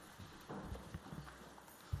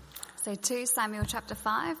So 2 Samuel chapter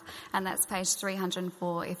 5, and that's page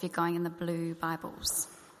 304 if you're going in the blue Bibles.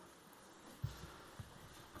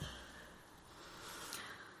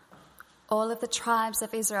 All of the tribes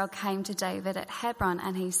of Israel came to David at Hebron,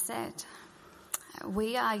 and he said,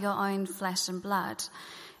 "We are your own flesh and blood.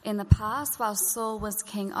 In the past, while Saul was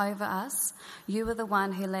king over us, you were the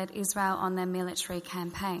one who led Israel on their military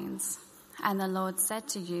campaigns. And the Lord said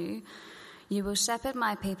to you, 'You will shepherd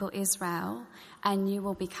my people Israel, and you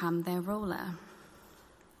will become their ruler.'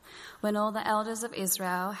 When all the elders of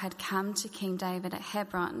Israel had come to King David at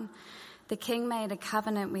Hebron, the king made a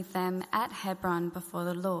covenant with them at Hebron before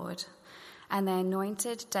the Lord, and they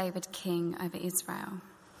anointed David king over Israel.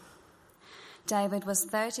 David was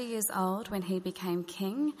 30 years old when he became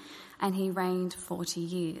king, and he reigned 40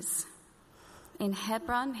 years. In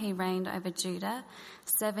Hebron, he reigned over Judah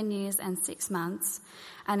 7 years and 6 months,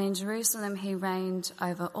 and in Jerusalem, he reigned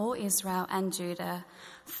over all Israel and Judah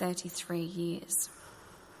 33 years.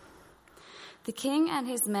 The king and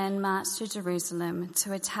his men marched to Jerusalem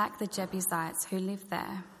to attack the Jebusites who lived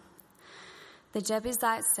there. The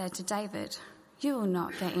Jebusites said to David, "You will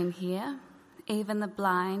not get in here. Even the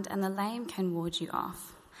blind and the lame can ward you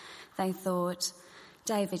off." They thought,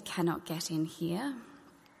 "David cannot get in here."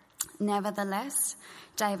 Nevertheless,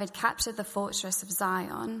 David captured the fortress of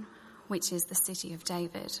Zion, which is the city of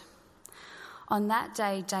David. On that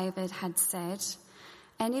day, David had said,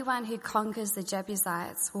 "Anyone who conquers the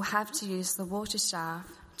Jebusites will have to use the water shaft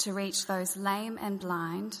to reach those lame and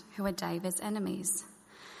blind who are David's enemies.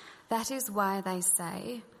 That is why they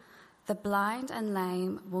say, 'The blind and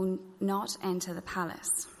lame will not enter the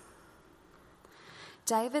palace.'"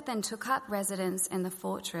 David then took up residence in the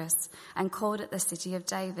fortress and called it the City of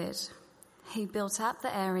David. He built up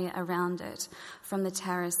the area around it from the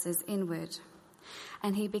terraces inward,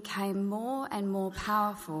 and he became more and more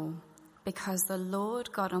powerful because the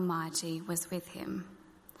Lord God Almighty was with him.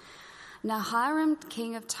 Now Hiram,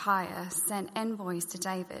 king of Tyre, sent envoys to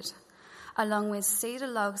David, along with cedar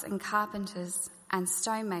logs and carpenters and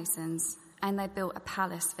stonemasons, and they built a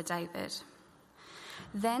palace for David.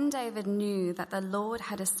 Then David knew that the Lord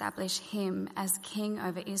had established him as king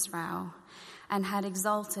over Israel and had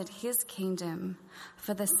exalted his kingdom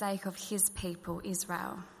for the sake of his people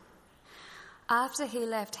Israel. After he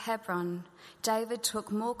left Hebron, David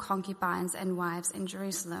took more concubines and wives in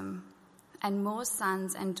Jerusalem, and more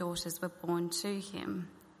sons and daughters were born to him.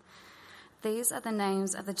 These are the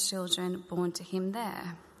names of the children born to him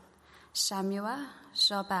there: Shammua,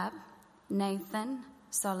 Shobab, Nathan,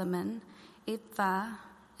 Solomon, Ibvah,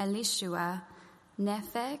 Elishua,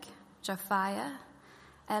 Nepheg, Jophiah,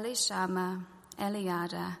 Elishama,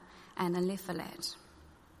 Eliada, and Eliphalet.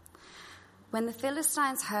 When the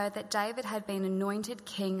Philistines heard that David had been anointed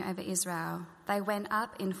king over Israel, they went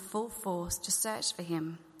up in full force to search for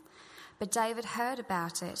him. But David heard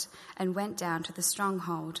about it and went down to the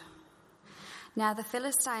stronghold. Now the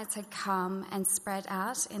Philistines had come and spread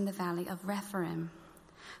out in the valley of Rephaim.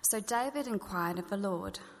 So David inquired of the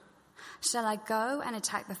Lord, "Shall I go and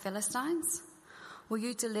attack the Philistines? Will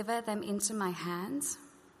you deliver them into my hands?"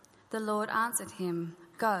 The Lord answered him,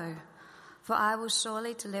 "Go, for I will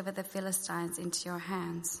surely deliver the Philistines into your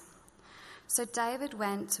hands." So David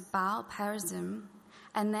went to Baal Perazim,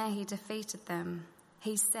 and there he defeated them.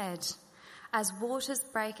 He said, "As waters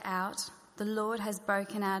break out, the Lord has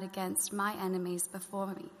broken out against my enemies before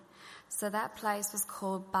me." So that place was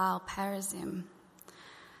called Baal Perazim.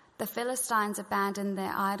 The Philistines abandoned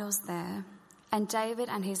their idols there, and David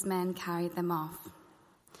and his men carried them off.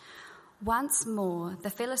 Once more,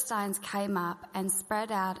 the Philistines came up and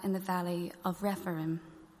spread out in the valley of Rephaim.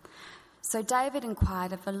 So David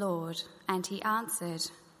inquired of the Lord, and he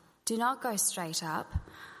answered, "Do not go straight up,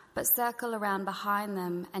 but circle around behind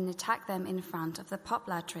them and attack them in front of the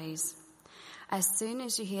poplar trees. As soon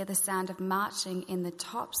as you hear the sound of marching in the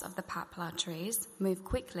tops of the poplar trees, move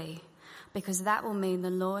quickly, because that will mean the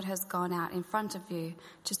Lord has gone out in front of you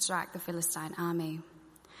to strike the Philistine army."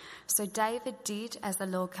 So David did as the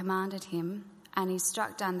Lord commanded him, and he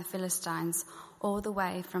struck down the Philistines all the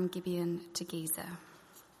way from Gibeon to Gezer.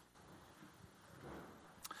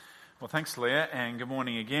 Well, thanks, Leah, and good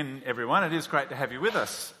morning again, everyone. It is great to have you with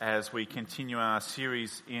us as we continue our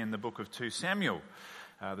series in the book of 2 Samuel.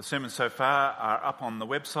 The sermons so far are up on the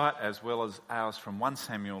website, as well as ours from 1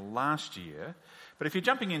 Samuel last year. But if you're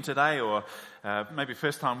jumping in today, or maybe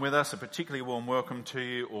first time with us, a particularly warm welcome to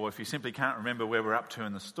you, or if you simply can't remember where we're up to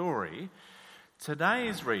in the story,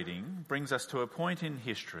 today's reading brings us to a point in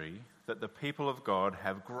history that the people of God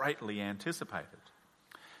have greatly anticipated.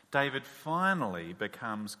 David finally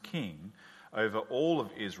becomes king over all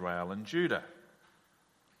of Israel and Judah.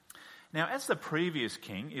 Now, as the previous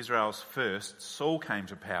king, Israel's first, Saul, came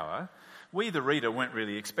to power, we, the reader, weren't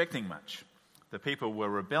really expecting much. The people were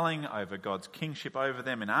rebelling over God's kingship over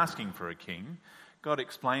them and asking for a king. God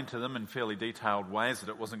explained to them in fairly detailed ways that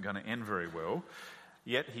it wasn't going to end very well,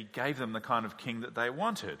 yet he gave them the kind of king that they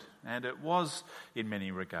wanted, and it was, in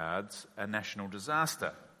many regards, a national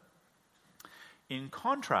disaster. In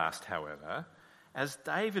contrast, however, as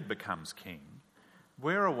David becomes king,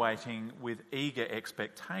 we're awaiting with eager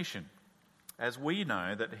expectation, as we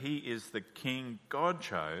know that he is the king God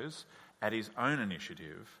chose at his own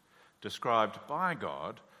initiative, described by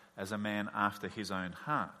God as a man after his own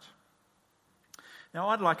heart. Now,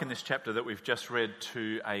 I'd liken this chapter that we've just read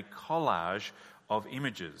to a collage of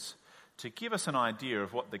images to give us an idea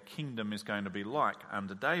of what the kingdom is going to be like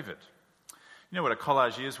under David. You know what a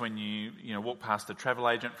collage is when you walk past a travel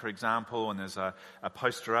agent, for example, and there's a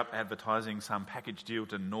poster up advertising some package deal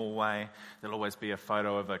to Norway. There'll always be a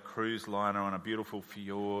photo of a cruise liner on a beautiful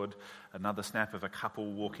fjord, another snap of a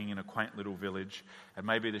couple walking in a quaint little village, and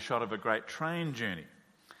maybe the shot of a great train journey.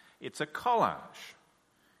 It's a collage.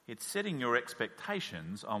 It's setting your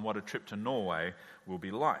expectations on what a trip to Norway will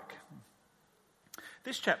be like.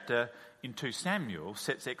 This chapter in 2 Samuel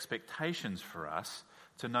sets expectations for us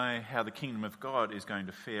to know how the kingdom of God is going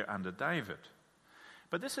to fare under David.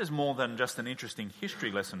 But this is more than just an interesting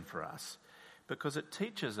history lesson for us, because it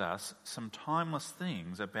teaches us some timeless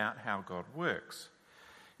things about how God works.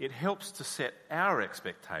 It helps to set our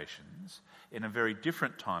expectations in a very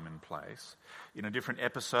different time and place, in a different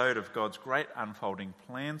episode of God's great unfolding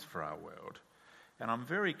plans for our world. And I'm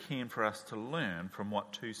very keen for us to learn from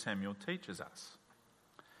what 2 Samuel teaches us.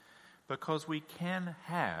 Because we can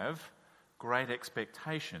have great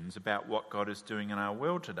expectations about what God is doing in our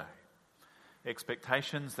world today.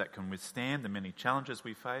 Expectations that can withstand the many challenges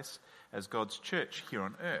we face as God's church here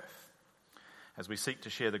on earth. As we seek to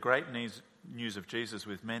share the great news of Jesus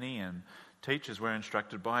with many and teach as we're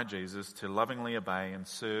instructed by Jesus to lovingly obey and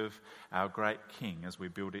serve our great King as we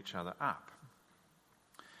build each other up.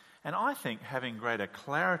 And I think having greater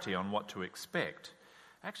clarity on what to expect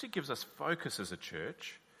actually gives us focus as a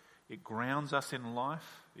church. It grounds us in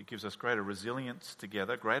life. It gives us greater resilience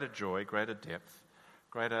together, greater joy, greater depth,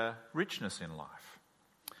 greater richness in life.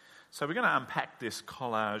 So we're going to unpack this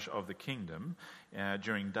collage of the kingdom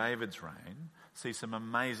during David's reign, see some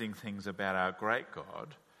amazing things about our great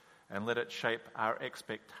God, and let it shape our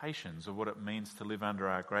expectations of what it means to live under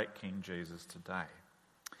our great King Jesus today.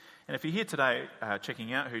 And if you're here today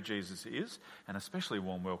checking out who Jesus is, an especially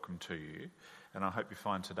warm welcome to you, and I hope you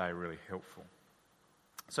find today really helpful.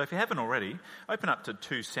 So if you haven't already, open up to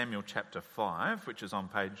 2 Samuel chapter 5, which is on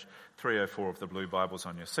page 304 of the blue Bibles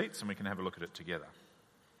on your seats, and we can have a look at it together.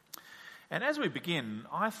 And as we begin,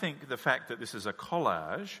 I think the fact that this is a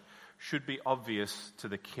collage should be obvious to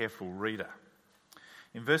the careful reader.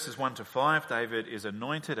 In verses 1 to 5, David is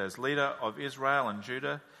anointed as leader of Israel and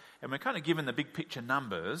Judah, and we're kind of given the big picture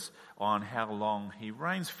numbers on how long he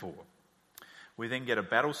reigns for. We then get a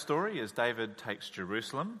battle story as David takes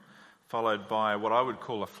Jerusalem, followed by what I would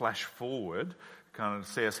call a flash forward, kind of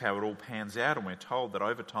see us how it all pans out, and we're told that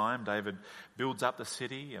over time David builds up the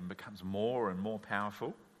city and becomes more and more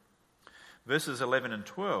powerful. Verses 11 and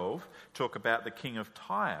 12 talk about the king of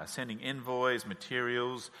Tyre sending envoys,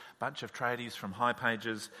 materials, a bunch of tradies from high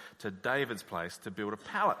pages to David's place to build a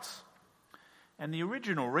palace. And the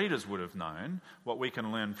original readers would have known what we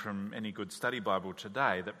can learn from any good study Bible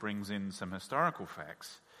today that brings in some historical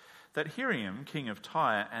facts, that Hiram, king of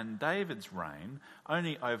Tyre, and David's reign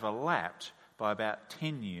only overlapped by about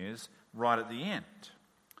 10 years right at the end.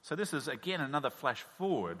 So this is again another flash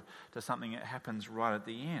forward to something that happens right at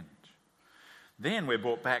the end. Then we're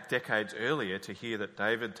brought back decades earlier to hear that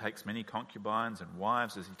David takes many concubines and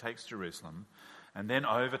wives as he takes Jerusalem, and then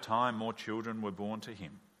over time more children were born to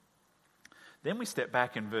him. Then we step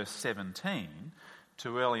back in verse 17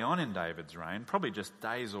 to early on in David's reign, probably just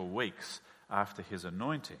days or weeks after his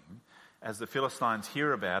anointing, as the Philistines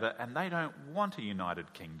hear about it, and they don't want a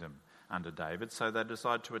united kingdom under David, so they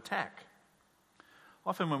decide to attack.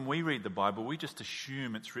 Often when we read the Bible, we just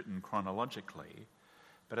assume it's written chronologically,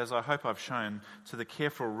 but as I hope I've shown to the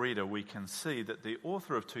careful reader, we can see that the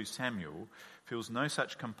author of 2 Samuel feels no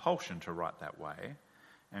such compulsion to write that way,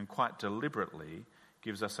 and quite deliberately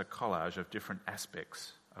gives us a collage of different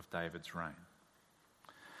aspects of David's reign.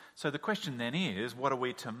 So the question then is, what are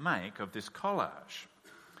we to make of this collage?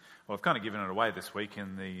 Well, I've kind of given it away this week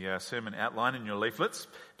in the sermon outline in your leaflets,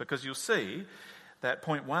 because you'll see that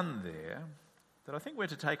point 1 there, that I think we're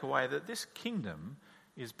to take away that this kingdom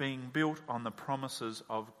is being built on the promises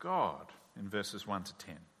of God in verses 1 to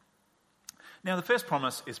 10. Now, the first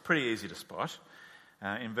promise is pretty easy to spot.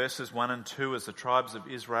 In verses 1 and 2, as the tribes of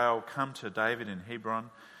Israel come to David in Hebron,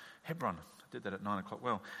 I did that at 9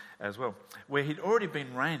 o'clock as well, where he'd already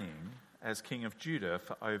been reigning as king of Judah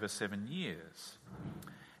for over 7 years.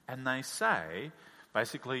 And they say,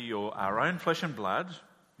 basically, you're our own flesh and blood,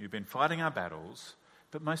 you've been fighting our battles,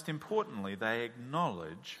 but most importantly, they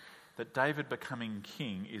acknowledge that David becoming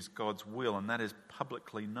king is God's will, and that is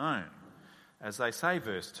publicly known. As they say,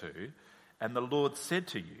 verse 2, and the Lord said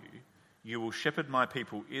to you, you will shepherd my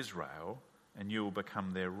people Israel, and you will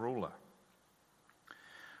become their ruler.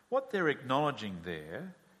 What they're acknowledging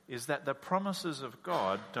there is that the promises of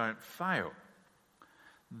God don't fail.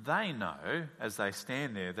 They know, as they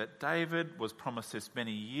stand there, that David was promised this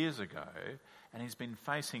many years ago, and he's been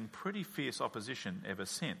facing pretty fierce opposition ever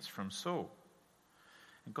since from Saul.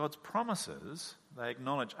 And God's promises, they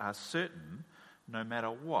acknowledge, are certain no matter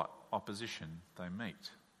what opposition they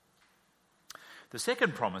meet. The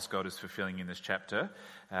second promise God is fulfilling in this chapter,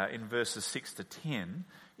 in verses 6 to 10,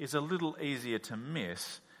 is a little easier to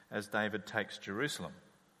miss as David takes Jerusalem.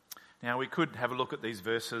 Now, we could have a look at these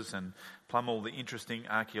verses and plumb all the interesting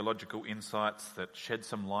archaeological insights that shed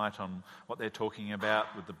some light on what they're talking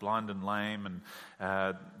about with the blind and lame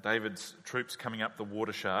and David's troops coming up the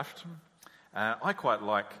water shaft. I quite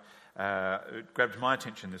like, it grabbed my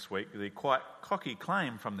attention this week, the quite cocky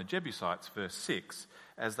claim from the Jebusites, verse 6,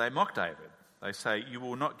 as they mock David. They say, you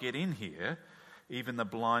will not get in here, even the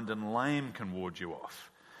blind and lame can ward you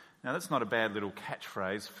off. Now, that's not a bad little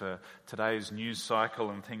catchphrase for today's news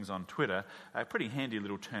cycle and things on Twitter. A pretty handy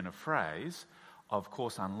little turn of phrase, of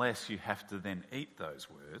course, unless you have to then eat those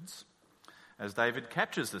words, as David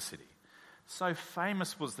captures the city. So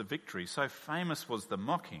famous was the victory, so famous was the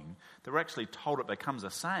mocking, that we're actually told it becomes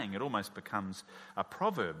a saying. It almost becomes a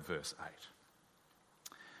proverb, verse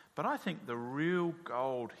 8. But I think the real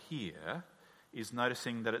gold here is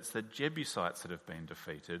noticing that it's the Jebusites that have been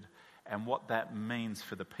defeated and what that means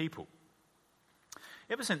for the people.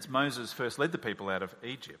 Ever since Moses first led the people out of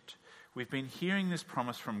Egypt, we've been hearing this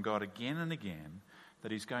promise from God again and again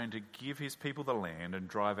that he's going to give his people the land and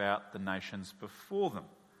drive out the nations before them.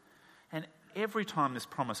 And every time this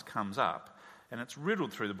promise comes up, and it's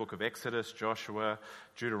riddled through the book of Exodus, Joshua,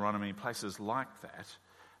 Deuteronomy, places like that,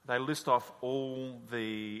 they list off all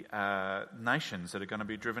the nations that are going to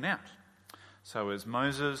be driven out. So as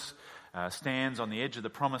Moses stands on the edge of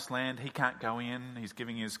the promised land, he can't go in. He's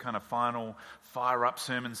giving his kind of final fire-up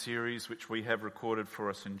sermon series, which we have recorded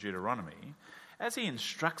for us in Deuteronomy. As he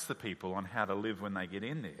instructs the people on how to live when they get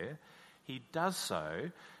in there, he does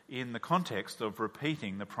so in the context of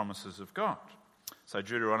repeating the promises of God. So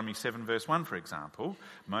Deuteronomy 7 verse 1, for example,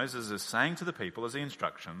 Moses is saying to the people as the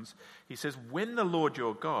instructions, he says, when the Lord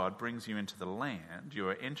your God brings you into the land you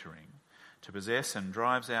are entering to possess and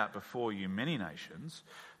drives out before you many nations,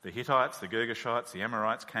 the Hittites, the Girgashites, the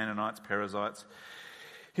Amorites, Canaanites, Perizzites,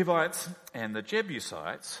 Hivites, and the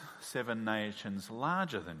Jebusites, 7 nations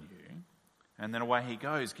larger than you. And then away he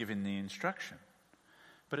goes, giving the instruction.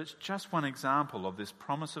 But it's just one example of this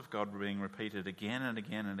promise of God being repeated again and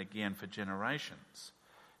again and again for generations.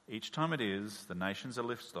 Each time it is, the nations are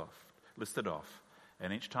listed off,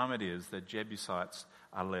 and each time it is, the Jebusites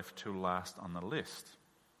are left to last on the list.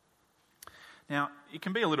 Now, it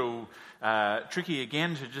can be a little tricky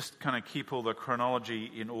again to just kind of keep all the chronology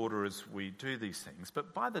in order as we do these things.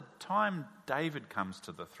 But by the time David comes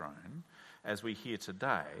to the throne, as we hear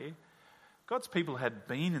today, God's people had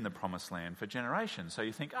been in the promised land for generations. So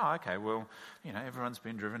you think, oh, okay, well, everyone's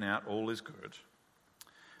been driven out, all is good.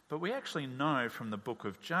 But we actually know from the book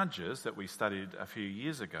of Judges that we studied a few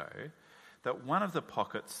years ago that one of the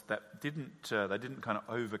pockets that they didn't kind of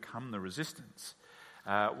overcome the resistance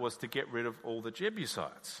was to get rid of all the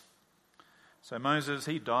Jebusites. So Moses,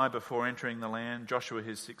 he died before entering the land. Joshua,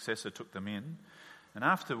 his successor, took them in. And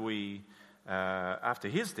after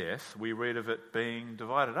his death, we read of it being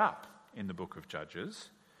divided up in the book of Judges.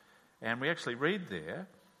 And we actually read there,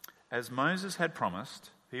 as Moses had promised,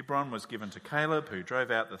 Hebron was given to Caleb, who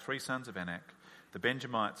drove out the 3 sons of Anak. The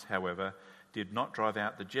Benjamites, however, did not drive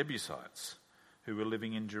out the Jebusites, who were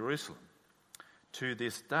living in Jerusalem. To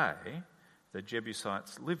this day, the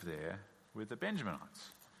Jebusites live there with the Benjaminites.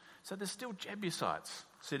 So there's still Jebusites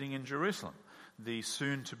sitting in Jerusalem, the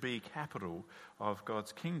soon-to-be capital of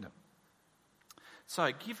God's kingdom. So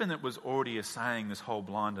given it was already a saying, this whole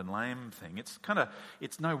blind and lame thing,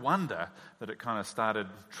 it's no wonder that it kind of started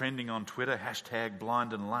trending on Twitter,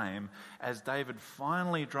 #blind and lame, as David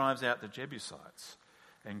finally drives out the Jebusites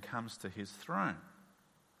and comes to his throne.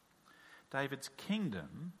 David's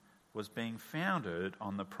kingdom was being founded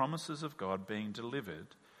on the promises of God being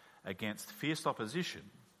delivered against fierce opposition,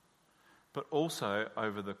 but also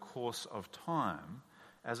over the course of time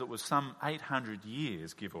as it was some 800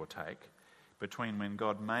 years, give or take, between when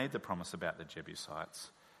God made the promise about the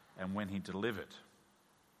Jebusites and when he delivered.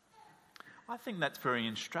 I think that's very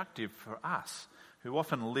instructive for us, who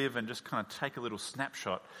often live and just kind of take a little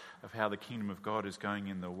snapshot of how the kingdom of God is going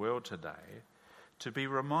in the world today, to be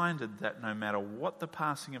reminded that no matter what the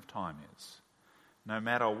passing of time is, no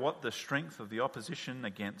matter what the strength of the opposition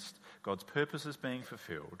against God's purposes being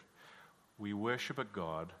fulfilled, we worship a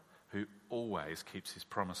God who always keeps his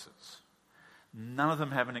promises. None of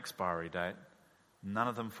them have an expiry date. None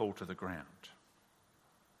of them fall to the ground.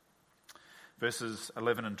 Verses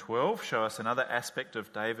 11 and 12 show us another aspect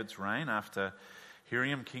of David's reign after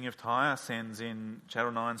Hiram, king of Tyre, sends in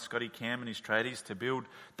Channel 9's Scotty Cam and his tradies to build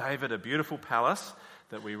David a beautiful palace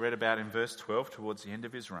that we read about in verse 12 towards the end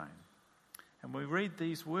of his reign. And we read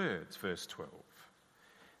these words, verse 12.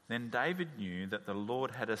 Then David knew that the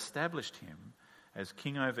Lord had established him as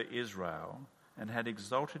king over Israel and had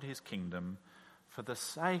exalted his kingdom for the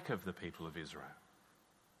sake of the people of Israel.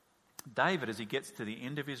 David, as he gets to the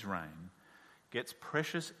end of his reign, gets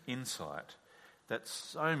precious insight that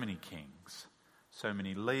so many kings, so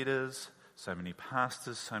many leaders, so many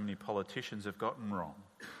pastors, so many politicians have gotten wrong.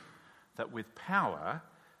 That with power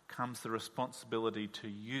comes the responsibility to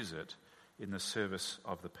use it in the service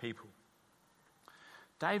of the people.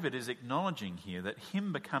 David is acknowledging here that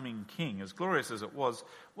him becoming king, as glorious as it was,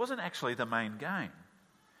 wasn't actually the main game.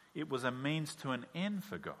 It was a means to an end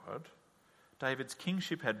for God. David's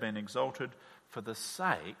kingship had been exalted for the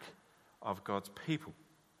sake of God's people.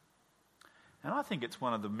 And I think it's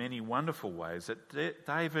one of the many wonderful ways that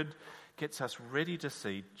David gets us ready to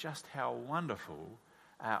see just how wonderful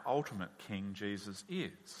our ultimate King Jesus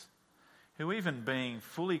is, who, even being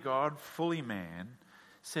fully God, fully man,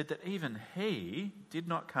 said that even he did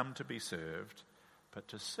not come to be served, but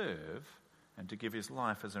to serve and to give his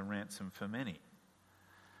life as a ransom for many.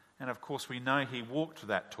 And of course we know he walked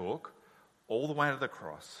that talk all the way to the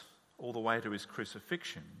cross, all the way to his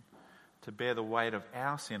crucifixion, to bear the weight of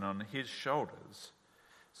our sin on his shoulders,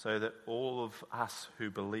 so that all of us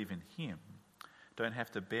who believe in him don't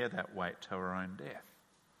have to bear that weight to our own death.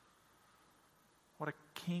 What a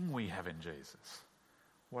king we have in Jesus.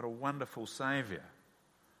 What a wonderful Saviour,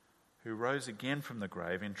 who rose again from the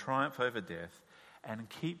grave in triumph over death and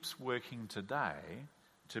keeps working today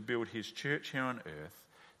to build his church here on earth,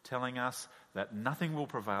 telling us that nothing will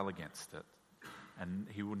prevail against it and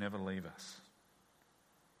he will never leave us.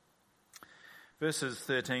 Verses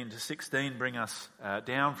 13 to 16 bring us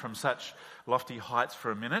down from such lofty heights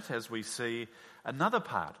for a minute as we see another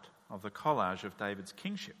part of the collage of David's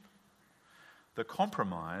kingship, the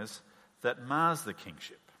compromise that mars the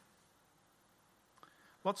kingship.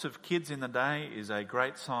 Lots of kids in the day is a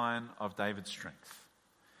great sign of David's strength,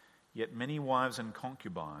 yet many wives and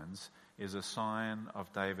concubines is a sign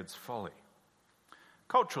of David's folly.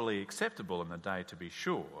 Culturally acceptable in the day, to be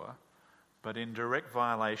sure, but in direct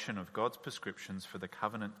violation of God's prescriptions for the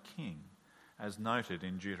covenant king, as noted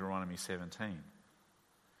in Deuteronomy 17.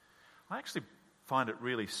 I actually find it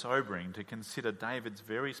really sobering to consider David's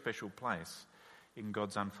very special place in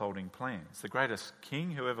God's unfolding plans. The greatest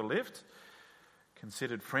king who ever lived,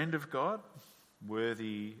 considered friend of God,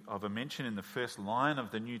 worthy of a mention in the first line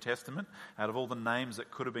of the New Testament, out of all the names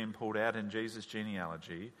that could have been pulled out in Jesus'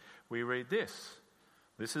 genealogy, we read this.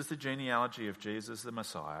 This is the genealogy of Jesus the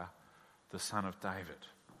Messiah, the son of David.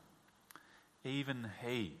 Even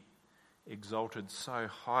he, exalted so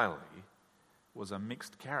highly, was a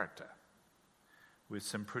mixed character with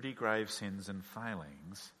some pretty grave sins and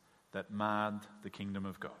failings that marred the kingdom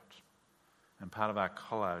of God. And part of our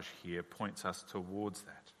collage here points us towards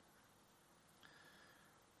that.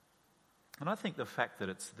 And I think the fact that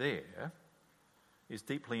it's there is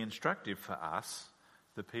deeply instructive for us,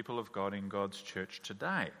 the people of God in God's church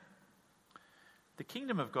today. The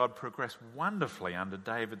kingdom of God progressed wonderfully under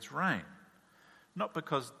David's reign, not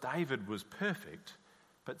because David was perfect,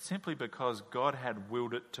 but simply because God had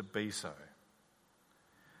willed it to be so.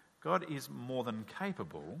 God is more than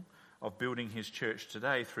capable of building his church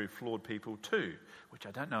today through flawed people too, which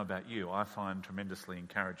I don't know about you, I find tremendously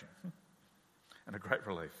encouraging and a great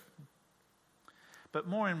relief. But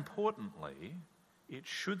more importantly, it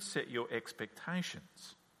should set your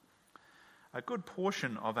expectations. A good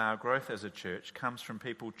portion of our growth as a church comes from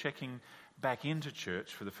people checking back into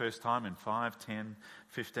church for the first time in 5, 10,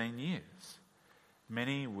 15 years.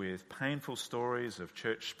 Many with painful stories of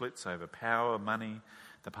church splits over power, money,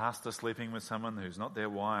 the pastor sleeping with someone who's not their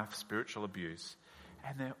wife, spiritual abuse,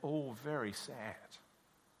 and they're all very sad.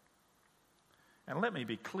 And let me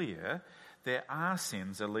be clear, there are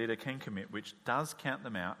sins a leader can commit which does count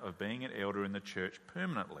them out of being an elder in the church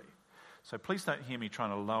permanently. So please don't hear me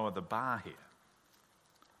trying to lower the bar here.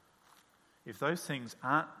 If those things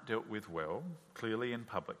aren't dealt with well, clearly and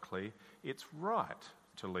publicly, it's right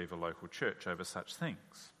to leave a local church over such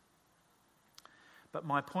things. But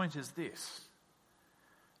my point is this: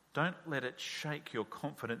 don't let it shake your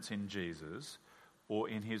confidence in Jesus or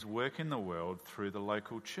in his work in the world through the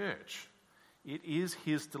local church. It is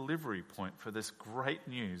his delivery point for this great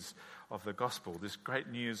news of the gospel, this great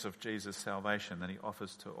news of Jesus' salvation that he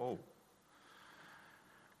offers to all.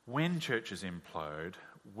 When churches implode,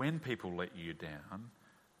 when people let you down,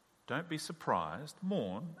 don't be surprised.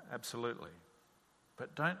 Mourn, absolutely.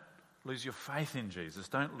 But don't lose your faith in Jesus.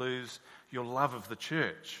 Don't lose your love of the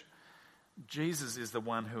church. Jesus is the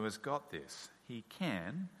one who has got this. He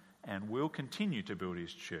can and will continue to build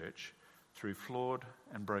his church through flawed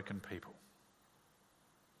and broken people.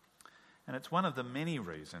 And it's one of the many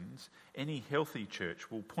reasons any healthy church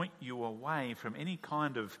will point you away from any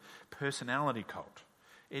kind of personality cult,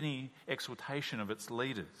 any exaltation of its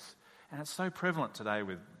leaders. And it's so prevalent today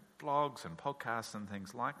with blogs and podcasts and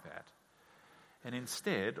things like that. And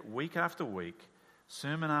instead, week after week,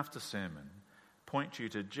 sermon after sermon, point you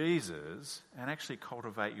to Jesus and actually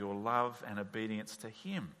cultivate your love and obedience to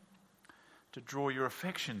him, to draw your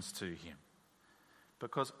affections to him,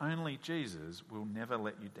 because only Jesus will never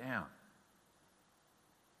let you down.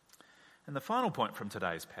 And the final point from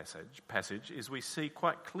today's passage is we see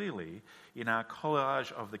quite clearly in our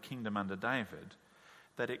collage of the kingdom under David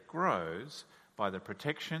that it grows by the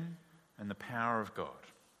protection and the power of God,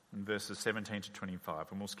 in verses 17 to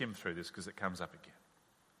 25. And we'll skim through this because it comes up again.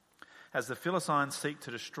 As the Philistines seek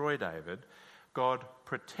to destroy David, God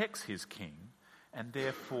protects his king and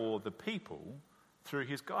therefore the people through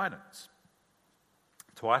his guidance.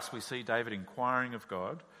 Twice we see David inquiring of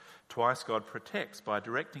God. Twice God protects by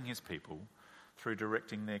directing his people through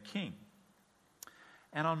directing their king.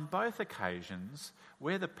 And on both occasions,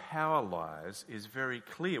 where the power lies is very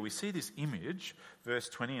clear. We see this image, verse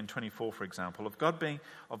 20 and 24, for example, of God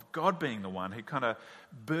being the one who kind of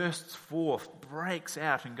bursts forth, breaks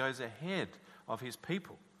out and goes ahead of his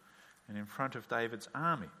people and in front of David's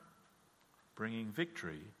army, bringing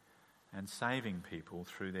victory and saving people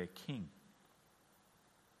through their king.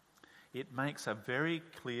 It makes a very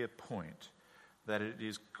clear point that it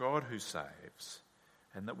is God who saves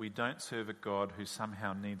and that we don't serve a God who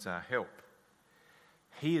somehow needs our help.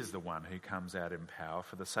 He is the one who comes out in power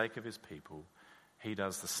for the sake of his people. He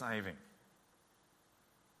does the saving.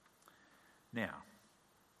 Now,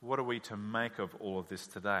 what are we to make of all of this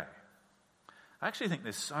today? I actually think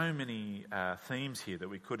there's so many themes here that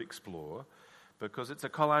we could explore because it's a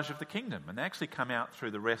collage of the kingdom, and they actually come out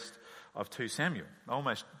through the rest of 2 Samuel. I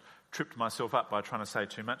almost tripped myself up by trying to say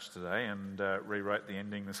too much today and rewrote the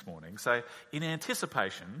ending this morning. So in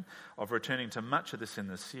anticipation of returning to much of this in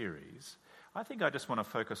the series, I think I just want to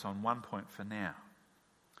focus on one point for now.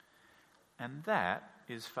 And that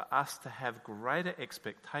is for us to have greater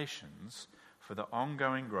expectations for the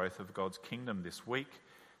ongoing growth of God's kingdom this week,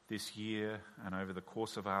 this year, and over the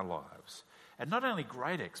course of our lives. And not only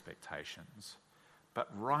great expectations, but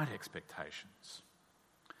right expectations.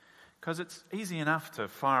 Because it's easy enough to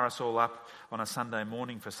fire us all up on a Sunday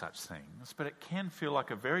morning for such things, but it can feel like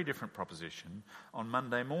a very different proposition on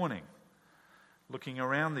Monday morning, looking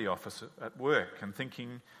around the office at work and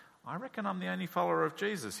thinking, I reckon I'm the only follower of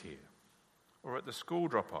Jesus here, or at the school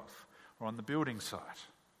drop-off, or on the building site,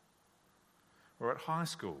 or at high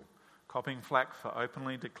school, copping flack for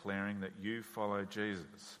openly declaring that you follow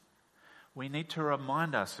Jesus. We need to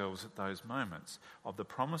remind ourselves at those moments of the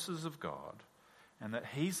promises of God and that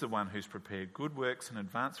he's the one who's prepared good works in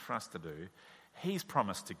advance for us to do. He's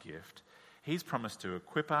promised to gift. He's promised to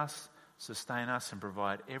equip us, sustain us, and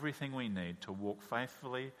provide everything we need to walk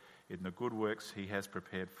faithfully in the good works he has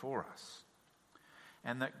prepared for us.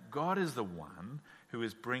 And that God is the one who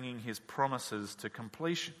is bringing his promises to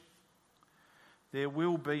completion. There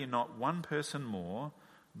will be not one person more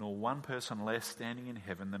nor one person less standing in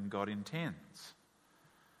heaven than God intends.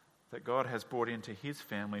 That God has brought into his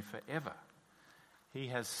family forever. He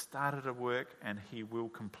has started a work and he will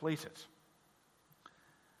complete it.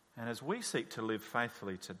 And as we seek to live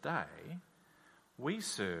faithfully today, we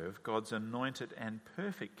serve God's anointed and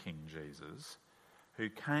perfect King Jesus, who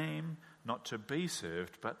came not to be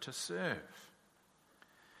served but to serve.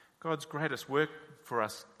 God's greatest work for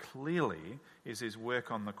us clearly is his work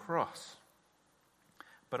on the cross.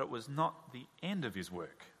 But it was not the end of his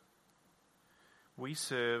work. We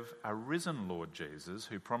serve a risen Lord Jesus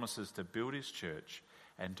who promises to build his church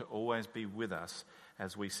and to always be with us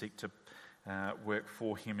as we seek to work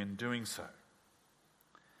for him in doing so.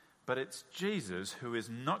 But it's Jesus who is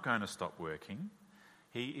not going to stop working.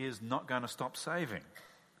 He is not going to stop saving.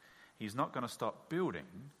 He's not going to stop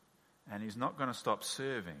building, and he's not going to stop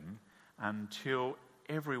serving until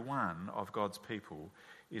every one of God's people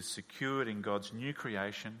is secured in God's new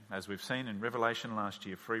creation, as we've seen in Revelation last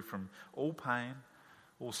year, free from all pain,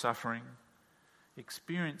 all suffering,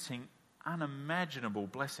 experiencing unimaginable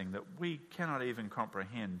blessing that we cannot even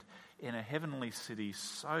comprehend in a heavenly city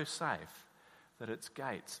so safe that its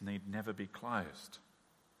gates need never be closed.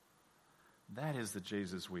 That is the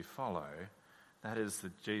Jesus we follow. That is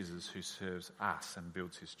the Jesus who serves us and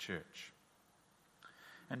builds his church.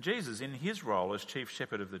 And Jesus, in his role as chief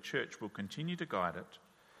shepherd of the church, will continue to guide it.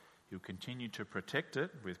 He'll continue to protect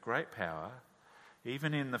it with great power.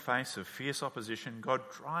 Even in the face of fierce opposition, God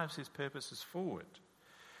drives his purposes forward.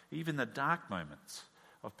 Even the dark moments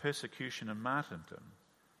of persecution and martyrdom,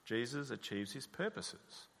 Jesus achieves his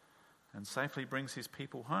purposes and safely brings his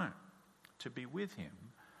people home to be with him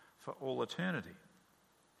for all eternity.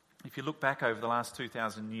 If you look back over the last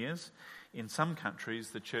 2,000 years, in some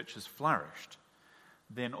countries the church has flourished,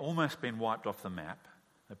 then almost been wiped off the map,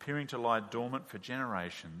 appearing to lie dormant for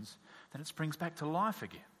generations, then it springs back to life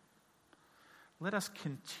again. Let us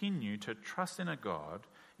continue to trust in a God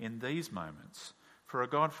in these moments, for a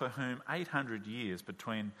God for whom 800 years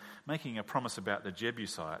between making a promise about the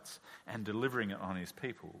Jebusites and delivering it on his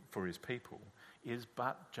people, for his people, is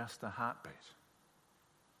but just a heartbeat.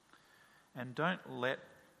 And don't let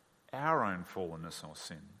our own fallenness or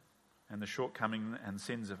sin and the shortcomings and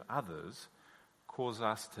sins of others cause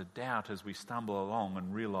us to doubt as we stumble along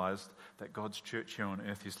and realise that God's church here on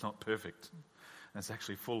earth is not perfect. It's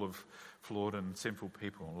actually full of flawed and sinful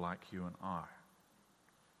people like you and I.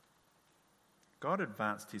 God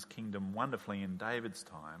advanced his kingdom wonderfully in David's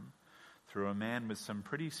time through a man with some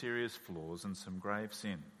pretty serious flaws and some grave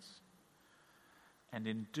sins. And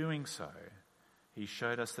in doing so, he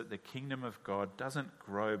showed us that the kingdom of God doesn't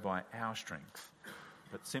grow by our strength,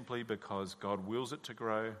 but simply because God wills it to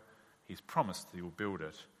grow. He's promised he will build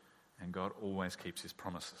it, and God always keeps his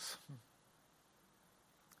promises.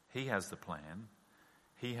 He has the plan.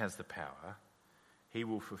 He has the power. He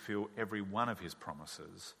will fulfill every one of his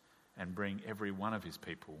promises and bring every one of his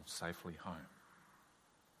people safely home.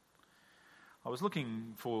 I was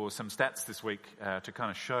looking for some stats this week to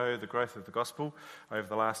kind of show the growth of the gospel over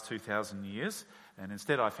the last 2,000 years, and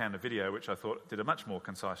instead I found a video which I thought did a much more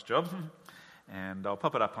concise job, and I'll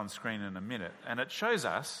pop it up on screen in a minute. And it shows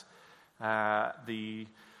us the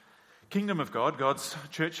kingdom of God, God's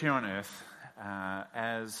church here on earth,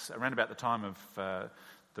 as around about the time of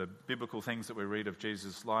the biblical things that we read of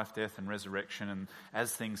Jesus' life, death and resurrection, and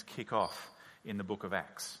as things kick off in the book of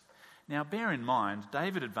Acts. Now, bear in mind,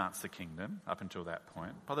 David advanced the kingdom up until that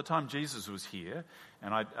point. By the time Jesus was here,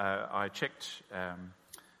 and I checked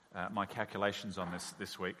my calculations on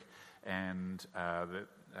this week, and the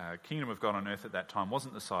kingdom of God on earth at that time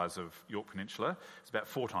wasn't the size of York Peninsula. It's about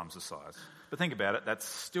 4 times the size. But think about it, that's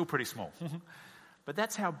still pretty small. But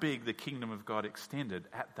that's how big the kingdom of God extended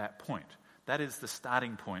at that point. That is the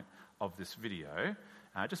starting point of this video.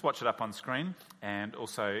 Just watch it up on screen, and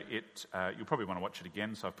also you'll probably want to watch it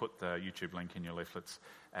again, so I've put the YouTube link in your leaflets,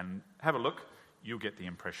 and have a look. You'll get the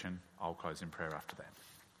impression. I'll close in prayer after that.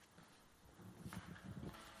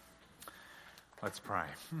 Let's pray.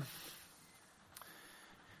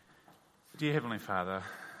 Dear Heavenly Father,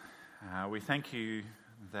 we thank you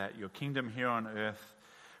that your kingdom here on earth,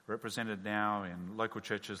 represented now in local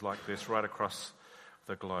churches like this right across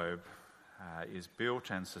the globe, is built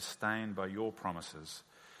and sustained by your promises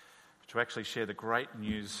to actually share the great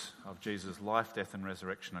news of Jesus' life, death and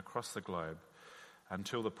resurrection across the globe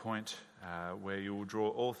until the point where you will draw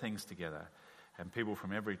all things together and people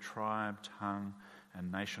from every tribe, tongue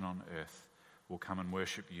and nation on earth will come and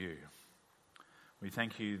worship you. We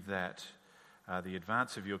thank you that the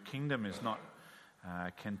advance of your kingdom is not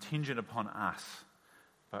contingent upon us,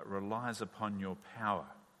 but relies upon your power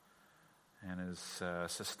and is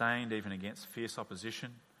sustained even against fierce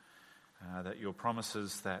opposition, that your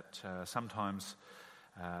promises that sometimes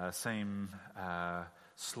seem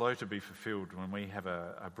slow to be fulfilled when we have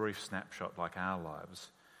a brief snapshot like our lives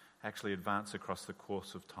actually advance across the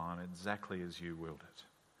course of time exactly as you willed it.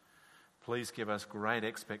 Please give us great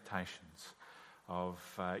expectations of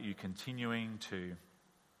you continuing to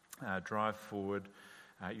drive forward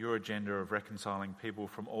your agenda of reconciling people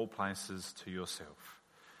from all places to yourself,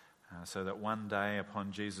 so that one day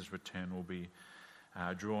upon Jesus' return we'll be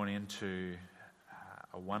drawn into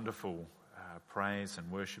a wonderful praise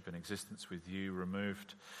and worship and existence with you,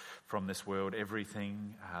 removed from this world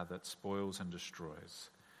everything that spoils and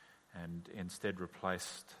destroys, and instead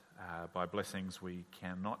replaced by blessings we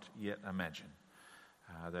cannot yet imagine,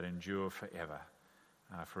 that endure forever,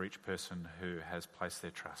 for each person who has placed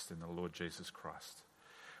their trust in the Lord Jesus Christ.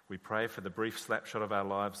 We pray for the brief snapshot of our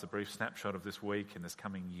lives, the brief snapshot of this week and this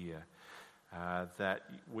coming year, that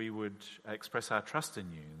we would express our trust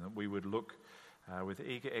in you, that we would look with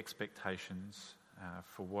eager expectations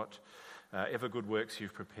for what ever good works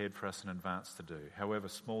you've prepared for us in advance to do, however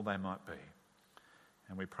small they might be.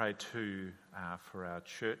 And we pray too for our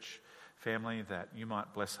church family, that you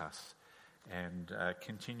might bless us and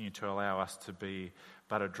continue to allow us to be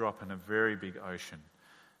but a drop in a very big ocean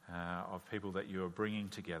of people that you are bringing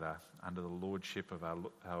together under the lordship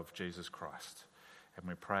of Jesus Christ. And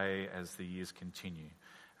we pray as the years continue,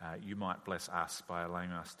 you might bless us by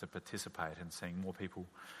allowing us to participate in seeing more people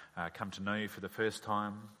come to know you for the first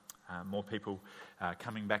time, more people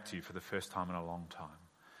coming back to you for the first time in a long time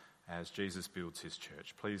as Jesus builds his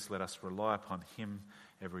church. Please let us rely upon him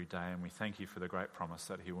every day, and we thank you for the great promise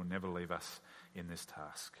that he will never leave us in this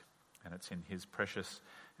task. And it's in his precious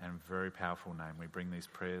and very powerful name we bring these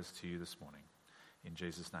prayers to you this morning. In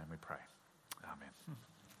Jesus' name we pray. Amen.